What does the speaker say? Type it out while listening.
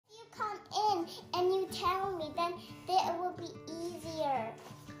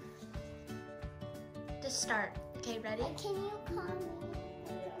start. Okay, ready? Can you call me?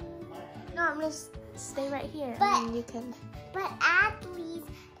 No, I'm gonna stay right here. But- and you can. But Adley's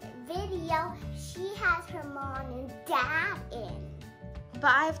video, she has her mom and dad in.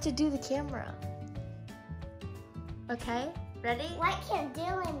 But I have to do the camera. Okay, ready? Why can't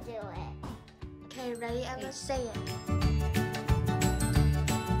Dylan do it? Okay, ready? I'm gonna say it.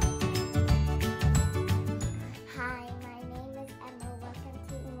 Hi, my name is Emma. Welcome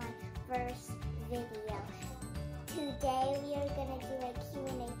to my first video. Today we are gonna do a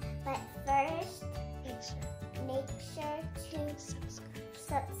Q&A, but first, make sure to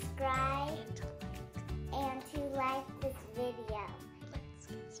subscribe and to like this video.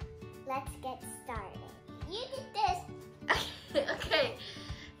 Let's get started. You did this. Okay,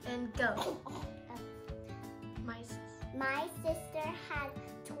 and go. My sister has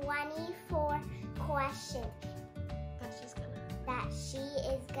 24 questions That she's gonna that she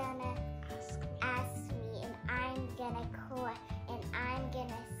is gonna ask me. ask me, and I'm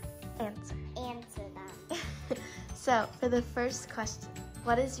gonna answer them. So, for the first question,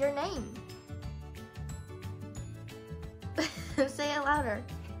 what is your name? Say it louder.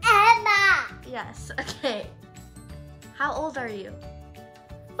 Emma! Yes, okay. How old are you?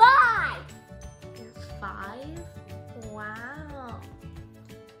 5! You're 5? Wow.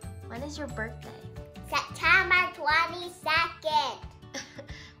 When is your birthday? September 22nd.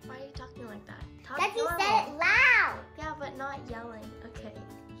 Why are you talking like that? Talk Because you normal. said it loud. Yeah, but not yelling. Okay.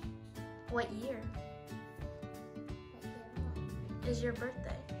 What year is your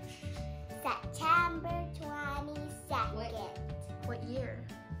birthday? September 22nd. What year?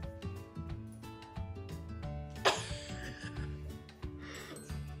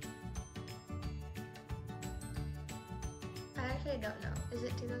 I actually don't know. Is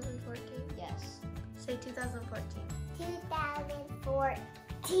it 2014? Yes. Say 2014.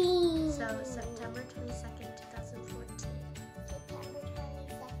 2014. So September 22nd, 2014. September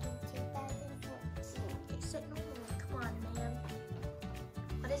 22nd, 2014. Okay, sit normal. Come on, man.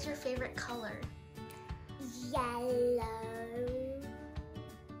 What is your favorite color? Yellow.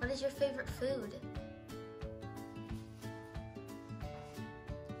 What is your favorite food?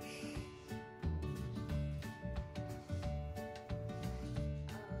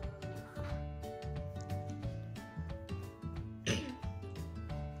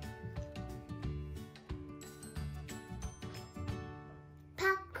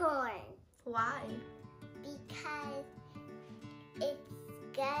 Popcorn. Why? Because it's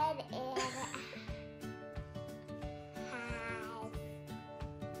good and has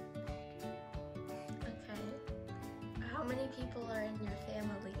Okay. How many people are in your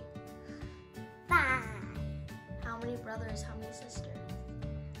family? 5. How many brothers? How many sisters?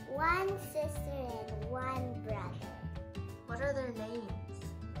 1 sister and 1 brother. What are their names?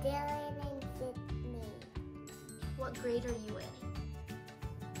 Dylan and Sydney. What grade are you in?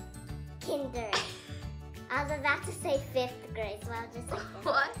 Kinder. I was about to say 5th grade, so I'll just say 5th.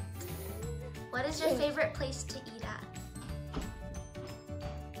 What? What is your favorite place to eat at?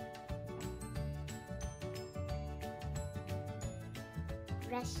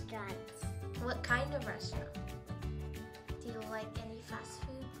 Restaurants. What kind of restaurant? Do you like any fast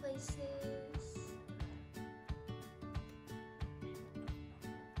food places?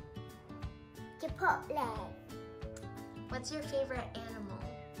 Chipotle. What's your favorite animal?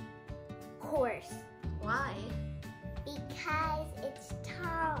 Horse. Why? Because it's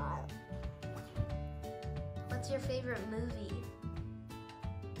tall. What's your favorite movie?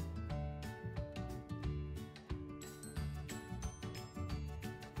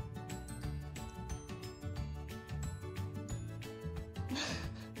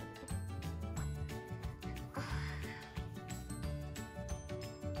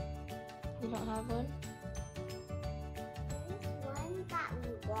 You don't have one? There's one that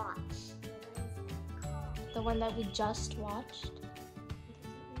we watched. What is that called? The one that we just watched?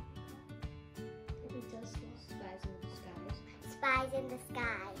 Spies in the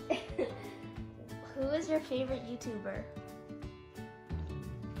Sky. Who is your favorite YouTuber?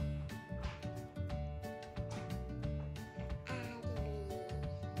 Adley.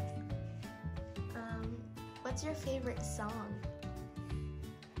 What's your favorite song?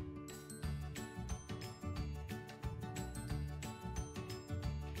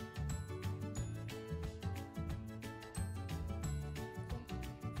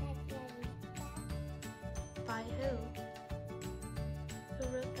 By who?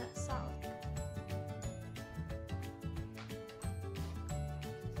 Who wrote that song?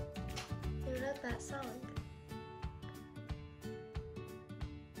 Who wrote that song?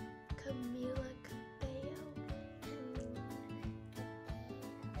 Camila Cabello.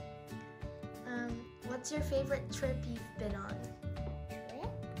 What's your favorite trip you've been on? Trip?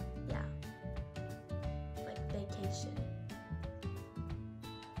 Yeah. Like vacation.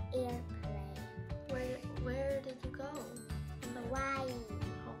 Airplane. Where did you go? Hawaii.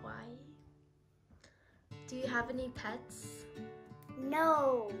 Hawaii. Do you have any pets?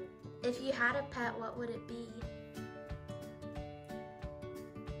 No. If you had a pet, what would it be?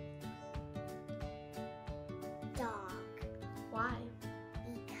 Dog. Why?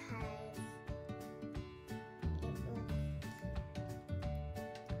 Because it was...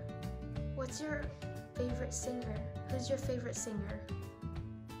 What's your favorite singer? Who's your favorite singer?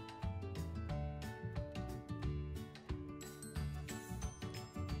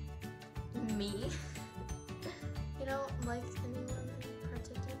 Me? You don't like anyone in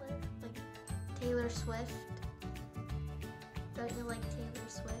particular? Like Taylor Swift? Don't you like Taylor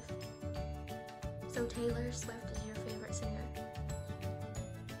Swift? So Taylor Swift is your favorite singer.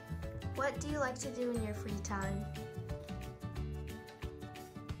 What do you like to do in your free time?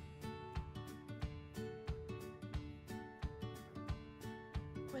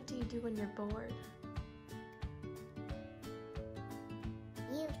 What do you do when you're bored?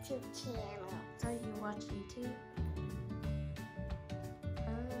 YouTube channel. Oh, you watch YouTube?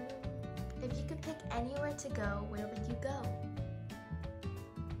 If you could pick anywhere to go, where would you go?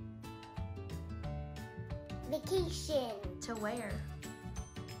 Vacation. To where?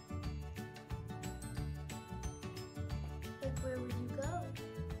 Like, where would you go?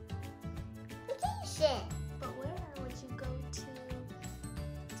 Vacation. But where would you go to?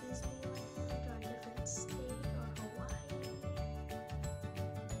 Disneyland or a different state or Hawaii?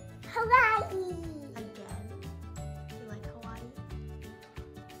 Hawaii. Again? You like Hawaii?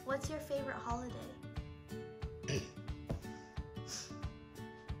 What's your favorite holiday?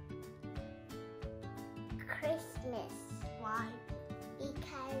 Christmas. Why?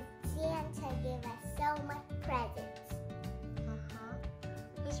 Because Santa gave us so much presents. Uh-huh.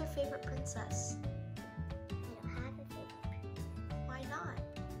 Who's your favorite princess? I don't have a favorite Why not?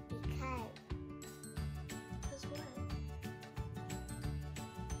 because Because what?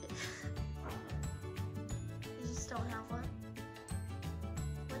 You just don't have one?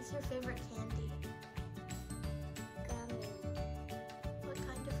 What's your favorite candy? gummy. What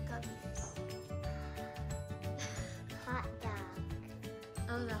kind of gummies? Hot dog.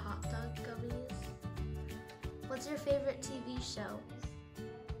 Oh, the hot dog gummies. What's your favorite TV show?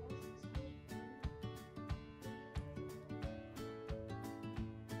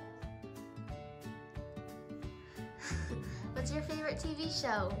 What's your favorite TV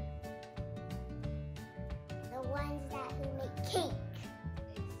show? The ones that who make cake.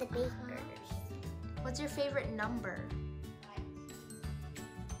 The bakers. What's your favorite number?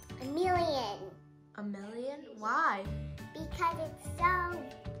 1,000,000. 1,000,000? Why? Because it's so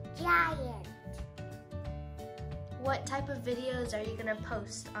giant. What type of videos are you gonna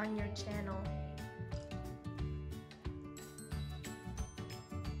post on your channel?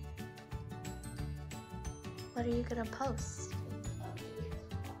 What are you gonna post?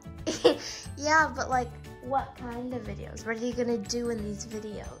 Yeah, but like, what kind of videos? What are you gonna do in these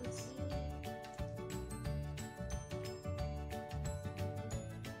videos?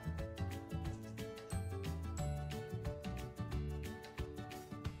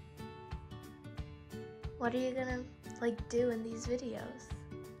 What are you gonna like do in these videos?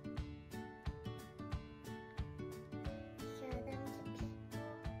 Show them to people.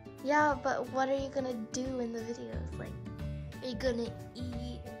 Yeah, but what are you gonna do in the videos? Like, are you gonna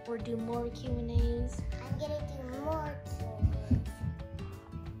eat or do more Q&As? I'm gonna do more Q&As.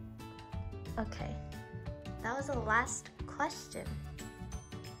 Okay, that was the last question.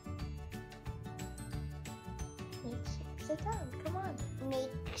 Sit down, come on.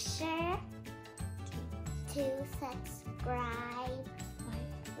 Make sure to subscribe